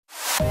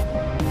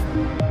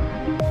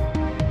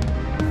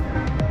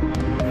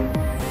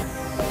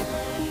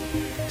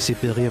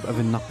Siberiab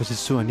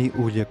avinnarpasissuani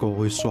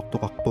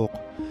uliakoruissuartoqarpooq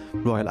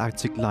Royal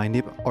Arctic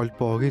Line-ip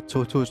Aalborgi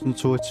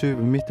 2022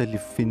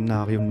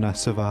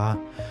 mittaliffinnaariunnaassavaa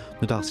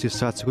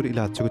nutarsiussaatikut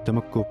ilaatsikut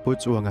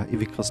tamakkuupput uanga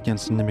Ivi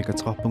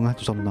Christiansen-namikatrarpunga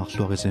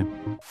tusarnaarluarisi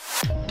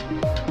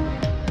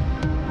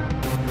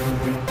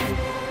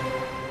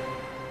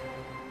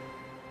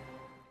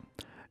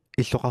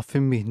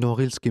Illoqarfimmi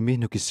Norilskimi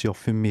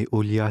nukissiorfimmi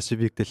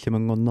uliaasivik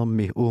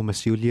tallimangornermi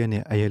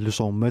uumasiuliani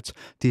ajallusormat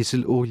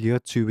diesel ulia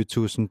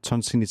 20.000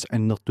 tonsinit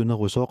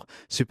annertunerusoq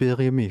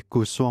Siberiami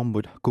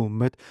kuussuarmut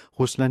kuummat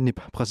Ruslandnip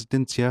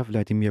præsidentia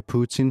Vladimir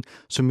Putin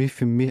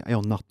sumifimmi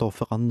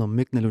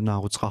ajornartorfeqarnermik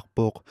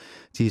nalunaarutrarpooq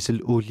diesel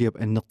uliap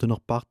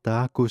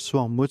annertunerpartaa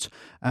kuussuarmut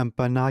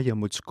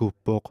ampanaajamut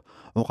kuuppoq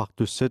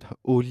oqartussat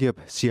uliap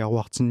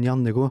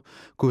siaruartinniarnigu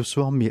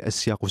kuussuarmi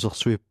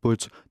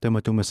assiaqussersuipput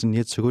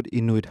tamatumasiniatsugut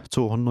inuit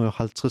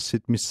 250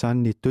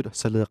 missaannittut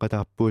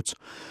saleeqataappuut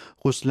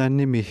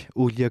Ruslandnimi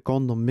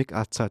uliakornermik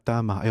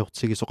aatsaataama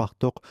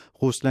ajortigisoqartoq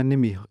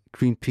Ruslandnimi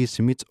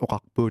Greenpeace-imit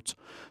oqarpuut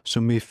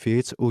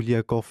sumiffiit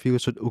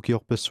uliakorfigusut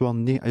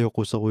ukiorpassuarni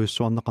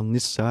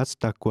ajoquseruissuarneqarnissaat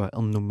taakkua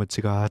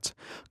ernummatigaat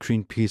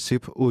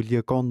Greenpeace-ip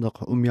uliakorneq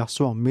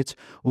umiarsuarmit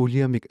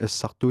uliamik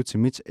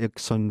assartuutimit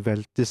Exxon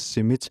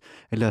Valdez-imit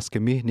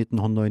Alaskami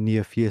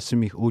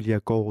 1989-imi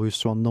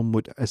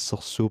uliakoruissuarnermut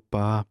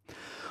assersuuppaa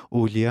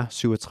ulia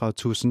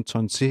 37.000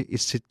 tonsi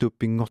issittu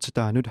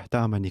pingortitaanut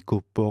taamani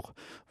kuuppoq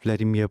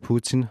Vladimir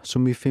Putin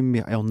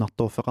sumifimmi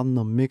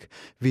ajornartorfeqarnermik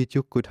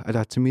videokkut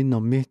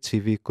alaatimiinnermi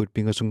TV-kkut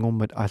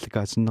pingasungormat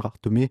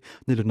aallakaatinneqartumi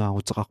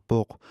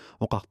nalunaaruteqarpooq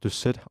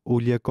oqartussat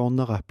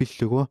uliakornera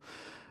pillugu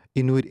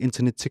inuit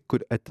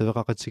internetikkut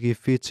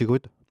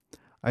attaveqaqatigiiffiitigut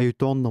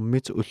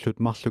ajutornermit ullut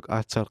marluk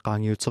aatsaat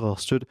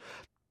qaangiutereersut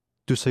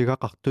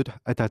tusagaqartut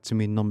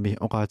ataatimiinnermi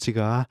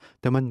oqaatigaa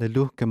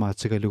tamannalu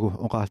kamaatigalugu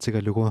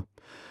oqaatigalugu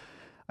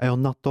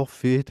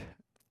ajornartorfiit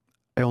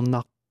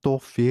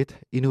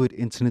inuit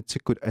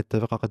internetikkut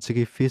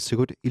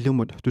attaveqaqatigiiffiisigut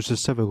ilumut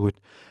tusassavagut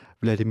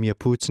Vladimir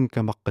Putin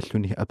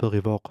kamaqqalluni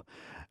aperivoq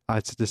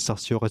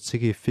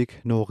aatitassarsioratigiiffik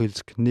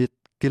Norilsk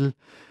nitkil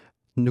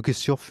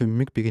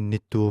nukissiorfimmik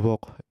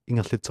piginnittuuvoq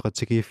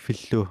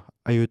ingerlitseqatigiiffillu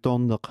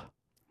ajutorneq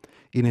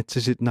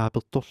inatsisit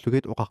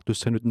naapertorlugit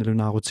oqartussanut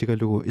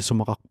nalunaarutigalugu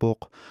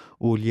isumaqarpooq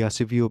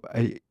uliaasiviup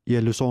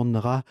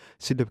yalusoornera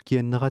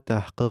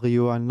silapkiannerata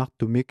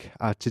qeriuaannartumik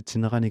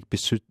aatsitsineqanik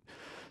pissut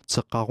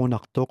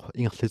teqqarunartoq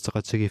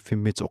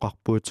ingerlitseqatigiiffimmit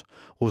oqarpuut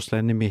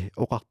Ruslandnimi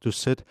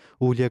oqartussat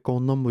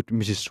uliakornermut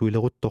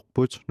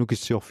misissuileruttorput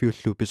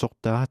nukissiorfiullu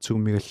pisortaa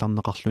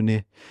tuumigallarneqarluni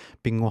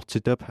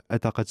pingortitap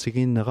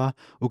ataqatigiinnera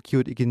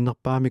ukiut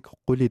ikinnerpaamik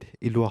qulit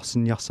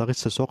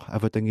iluarsinniarsarissasoq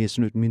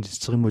avatangiisunut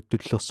ministerimut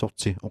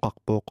tullersorti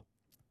oqarpooq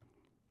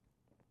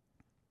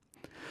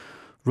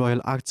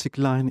Royal Arctic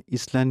Line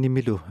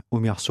Islandnimilu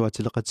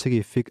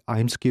umiarsuatileqatigiiffik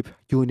Aimskip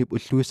juunip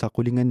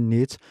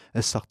ulluisaqqulinganniit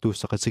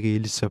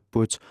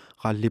assartuussaqatigiilissappuut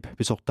qallip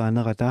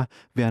pisortaanerata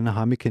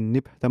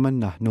vianahamikannip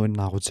tamanna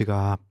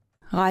nuannaaruutigaa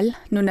Ral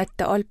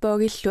nunatta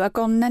olpoogillu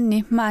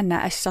akornanni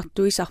maana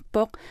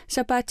assartuisarpoq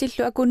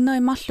sapaatillu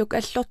akunnerimarluk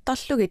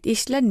allortarlugit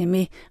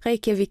Islandnimi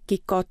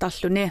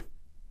Reykjavikikkoortarluni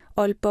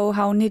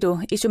Olboghavnilu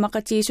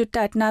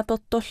isumaqatiisutaat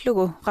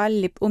naapertorlugu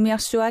qallip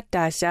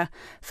umiarsuattaasa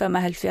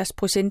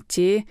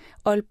 75%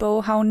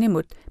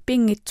 Olboghavnimut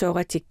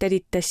pingitsoqatik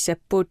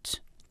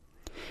talittassaput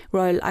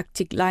Royal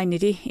Arctic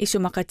Line-iti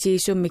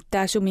isumaqatiisummik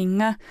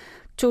taasuminga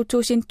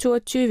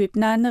 2022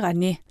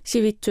 naanerani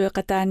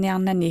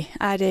sivitsueqataaniarnani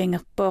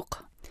aalaingerpoq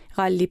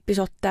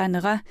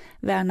qallippisortaanera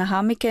Werner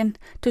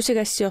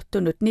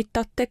tusigassiortunut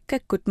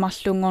nittartakkakkut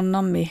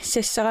marlungornermi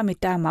sassarami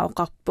taama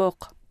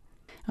oqarpoq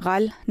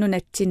Ral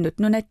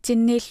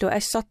nunatsinniillu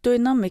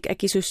assartuinermik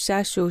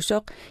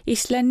akisussaassууsoq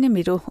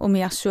Islandnimilu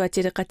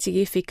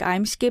umiarsuatileqatigiiffik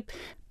Aimskip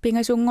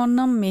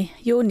pingasungornermi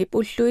juunip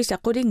ulluisa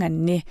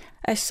qulinganni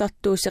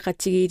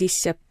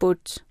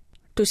assartuuseqatigiilissapput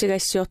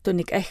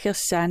tusigassiortunik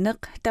aggersaaneq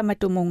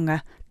tamatumunga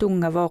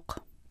tungavoq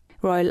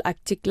Royal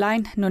Arctic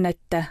Line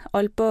nunatta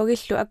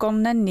olpoogillu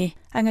akornanni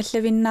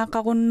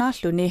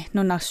angallavinnaaqarunnaarluni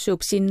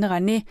nunarsuup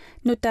sinnerani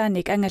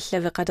nutaanik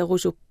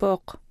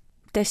angallaveqalerusuppoq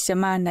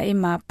tassamaana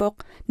imaappoq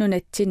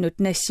nunatsinnut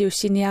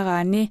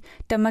nassiussiniaraani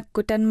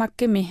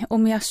tamakkutanmakkimi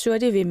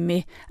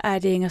umiarsualivimmi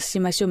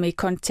aaliingersimasumi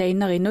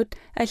containerinut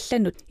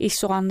allanut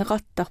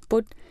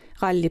issoqarneqartarput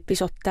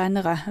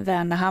qallippisortaanera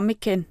Werner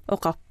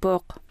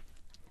oqarpooq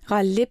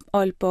qallip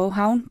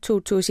Olboghavn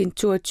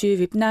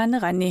 2022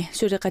 naanerani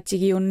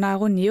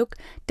suleqatigiunnaaruniuk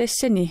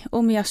tassani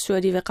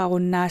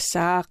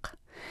umiarsualiveqarunnaassaaq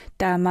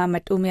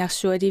taamaamat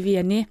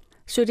umiarsualiviani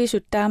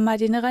sulisut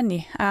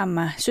taamaalinerani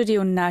aama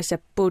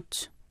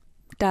suliunnaasapput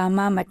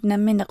taamaamat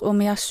nammineq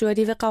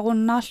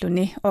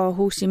umiarsualiveqarunnaarluni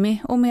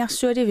Aarhusimi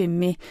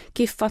umiarsualivimmi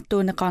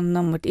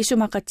kiffartuuneqarnermut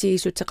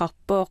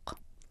isumaqatigisutеқарпооq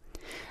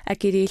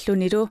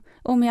akiliillunilu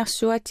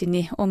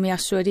umiarsuatini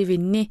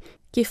umiarsualivinni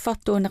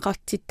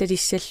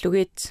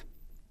kiffartuuneqartittalissallugit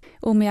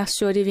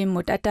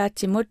umiarsualivimmut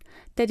ataatimut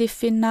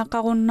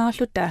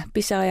taliffinnaaqarunnaarluta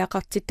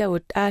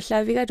pisariaqartitagut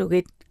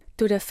ааllaавигалугит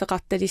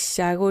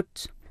tudaffeqartalissaagut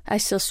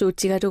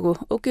ассерсуутигалугу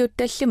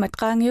укиутталлимат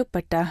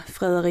qaangiuppata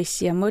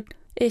Fredericia-mut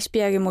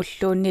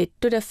Esbjergimulluunniit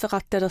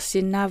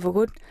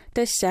tudaffeqartalersinnaavugут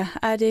тасса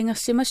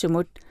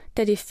аалиингерсимасумут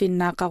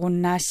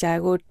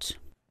талиффиннаақаруннаассаагут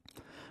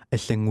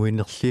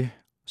аллангуинерли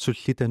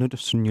суллитанут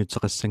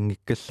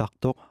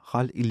сунниутеқассангиккаллартоқ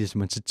рал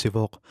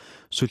илисматитсивоқ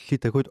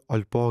суллитагут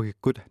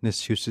олбоогиккут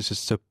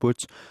нассиуссисассаппут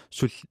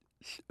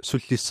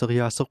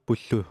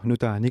суллиссериаасерпуллу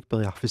нутааник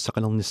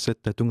периарфиссақалерниссат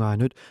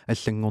татунгаанут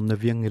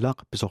аллангорнавиангилаақ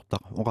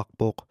писортақ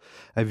оқарпооқ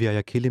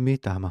авиаякилими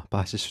таама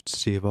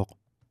паассиссутсиивоқ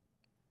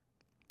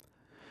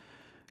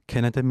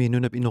Canada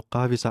minunap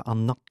inuqqaavisa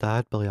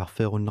arnartaat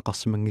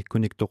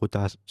periarfeerunneqarsimangikkunik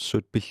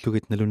toqutaassut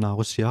pillugit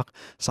nalunaarusiaq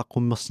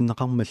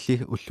saqqummersinneqarmalli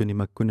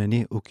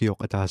ullunimakkunani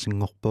ukioq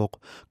ataasingorpooq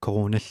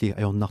koronalli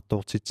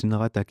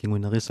ajornartoortitsinera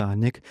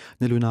kingunerisaanik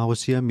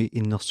nalunaarusiami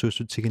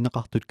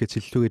innersuussutigineqartut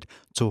katillugit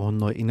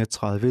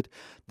 231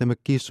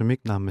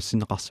 tamakkiissumik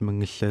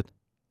naammassinneqarsimangillat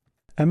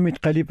Ammit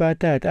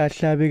qalipaataat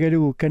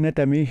aallaavigalugu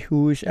kanatami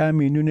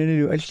USA-mi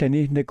nunanalu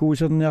allani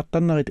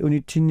nakuuserniartarnerit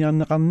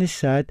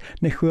unitsinniarneqarnissaat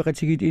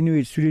nagguaqatigit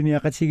inuit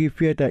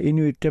suliniaqatigiffiata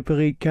inuit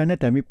taperiik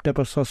kanatamip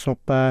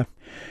tapersarsorpaa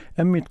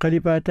Ammit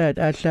qalipaataat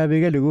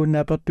aallaavigalugu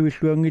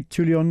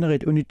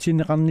naapertuilluangitsuliornerit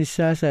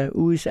unitsinneqarnissaasa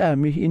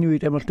USA-mi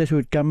inuit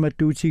amertasuut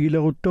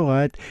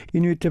kammattuutigileruttoraat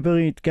inuit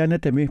taperiit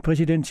kanatami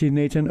presidenti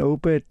Nathan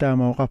Obed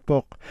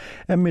taamaoqarpoq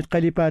Ammit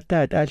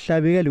qalipaataat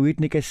aallaavigaluit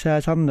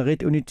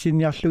nikassaasarnerit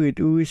unitsinniarlugit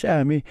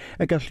USA-mi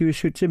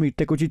akerluissutsamik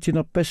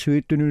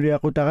takutitinerpassuit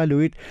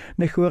tunuliaqutaraluit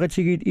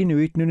nagguaqatigit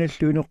inuit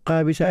nunallu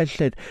inuqqaavisa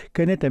allat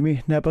kanatami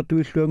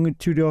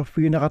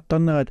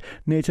naapertuilluangitsuliorfigineqartarnerat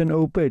Nathan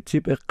Obed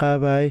tip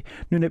eqqaavai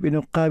nunap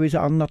inuqqaavisa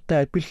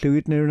arnartaat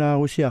pillugit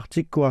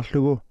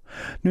nalunaarusiartikkuarlugu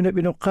nunap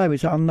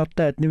inuqqaavisa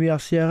arnartaat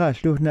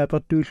niviarsiaraallu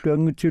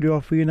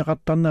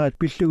naapertuilluangitsuliorfigineqartarnerat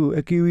pillugu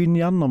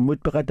akiuinniarnermut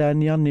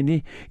peqataaniarnini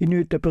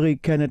inuit taperiik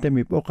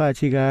kanatamip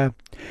oqaatigaa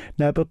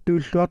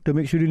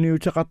naapertuilluartumik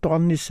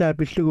suliniuteqartoqarnissaa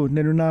pillugu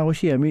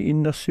nalunaarusiami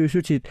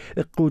innersuusutit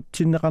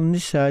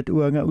eqquutsinneqarnissaat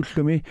uanga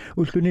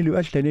ullunilu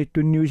allani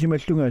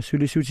tunniusimallunga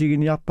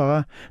sulissutiginiarpara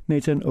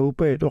Nathan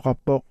Obed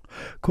oqarpoq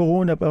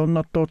corona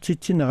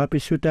paunartortitsinera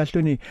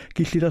pissutaalluni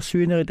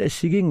killilersuinerit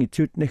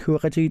assigingitsut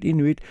nagguaqatigit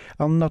inuit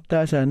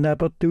arnartaasa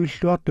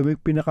naapertuilluartumik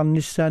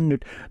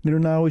pineqarnissaannut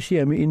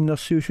nalunaarusiami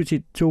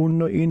innersuusutit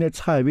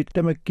 231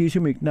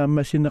 tamakkiisumik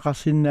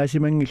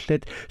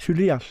naammassinneqarsinnaasimanngillat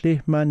suliarli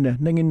maanna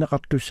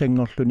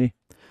nanginneqartussangorluni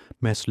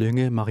Mads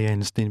Lynge,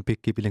 Marianne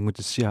Stenbæk,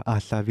 bilangutisia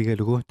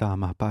aallavigalugu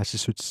taama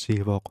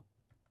paasissutsiivoq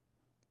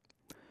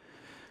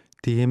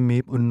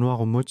TMIP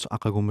unnuarumut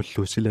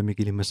aqagumulluusilami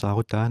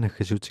kilimasaarutaa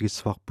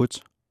naggasuutigissvarput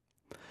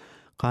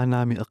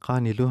qaanaami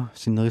eqqaanilu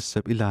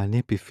sinnerissap ilaani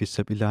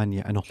piffissap ilaani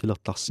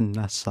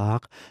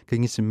anorlilertarsinnaassaq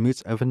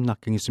kangisimmit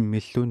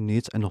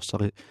avannarkangisimmiilluunniit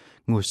anorsari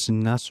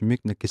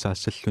nguussinnaasumik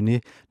nakkisaasalluni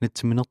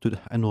natsiminertut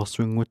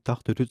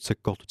anuarsuinguuttartutut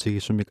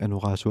sakkortutigisumik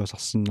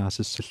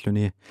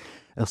anuqaasuasarsinnaasassalluni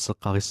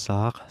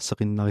erseqqarissaaq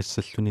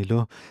seqinnarissalunilu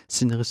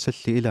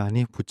sinerissalli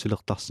ilaani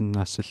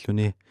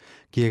putilertarsinnaassalluni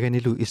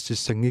kiaganilu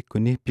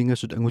ississangikkuni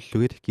pingasut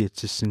angullugit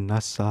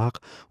kiatsissinnaassaaq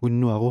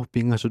unnuaru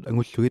pingasut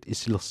angullugit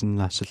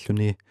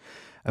issilersinnaassalluni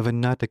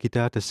avannaata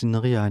kitaata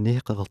sinneriaani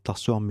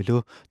qeqertarsuarmilu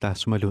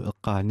taassumalu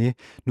eqqaani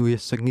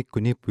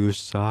nuiassangikuni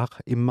puyussaaq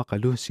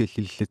immaqalu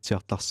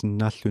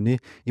siallillitsiartarsinnaalluni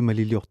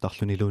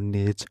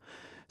imaliliortarluniluunniit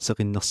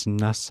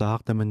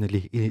seqinnersinnaassaq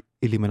tamannali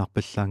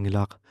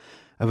ilimanarpallaangilaaq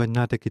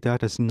avannaata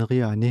kitaata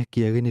sinneriaani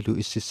kiaganilu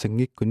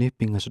ississangikkuni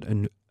pingasut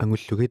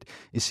angullugit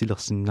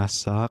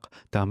issilersinnaassaq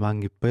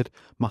taamaangippat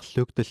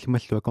marluk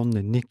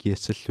tallimalluakornanni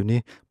kiassalluni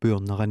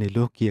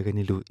puyorneranilu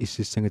kiaganilu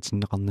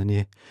ississangatinneqarnani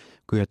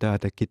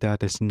kuyataata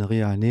kitaata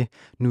sinneriaani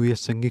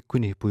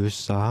nuiassangikuni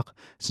puyussaaq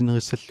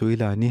sinerissallu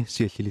ilaani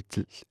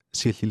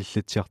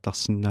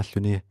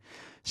siallilillatsiartarsinnaalluni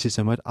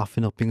sisamat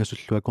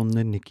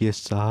arfinerpingasulluakornanni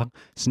kiassaaq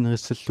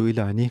sinerissallu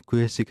ilaani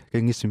kuyasik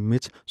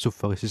kangisimmit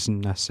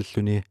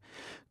suffarisissinnaassalluni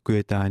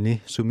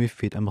kuyataani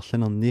sumiffit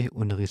amerlanerni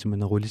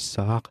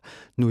unerisimanerulissaaq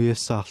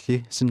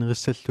nuiassaarli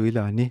sinerissallu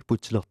ilaani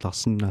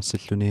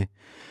putilertarsinnaassalluni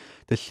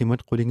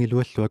tallimat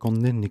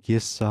qulingilualluakornanni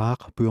kiassaaq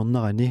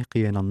puyornerani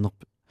qianarnerp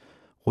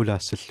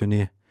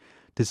qulaassalluni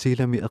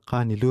tasilami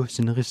eqqaanilu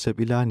sinerissap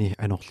ilaani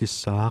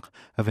anorlissaaq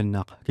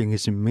avannaaq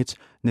kangisimmit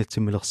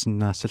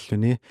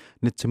natsimilersinnaassalluni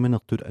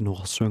natsimanertut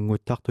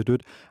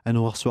anuqarsuanguuttartutut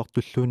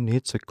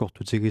anuqarsuartulluunniit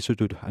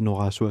sakkortutigisutut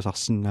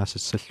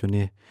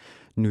anuqaasuasarsinnaasassalluni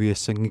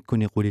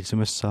nuiassangikuni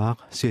qulissimassaaq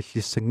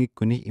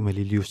siallissangikkuni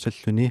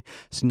imaliliussalluni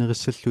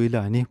sinerissallu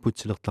ilaani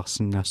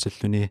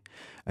putilertarsinnaassalluni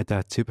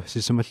ataatsip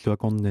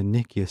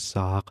sisamalluakornanni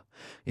kiassaaq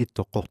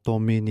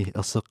ittoqqortormiini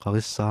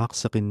erseqqarissaaq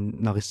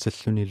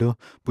seqinnarissalunilu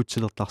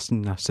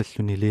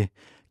putilertarsinnaassallunili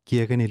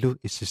kiaganilu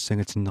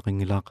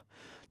ississangatinneqingilaaq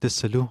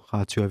tassalu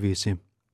Radioaviisi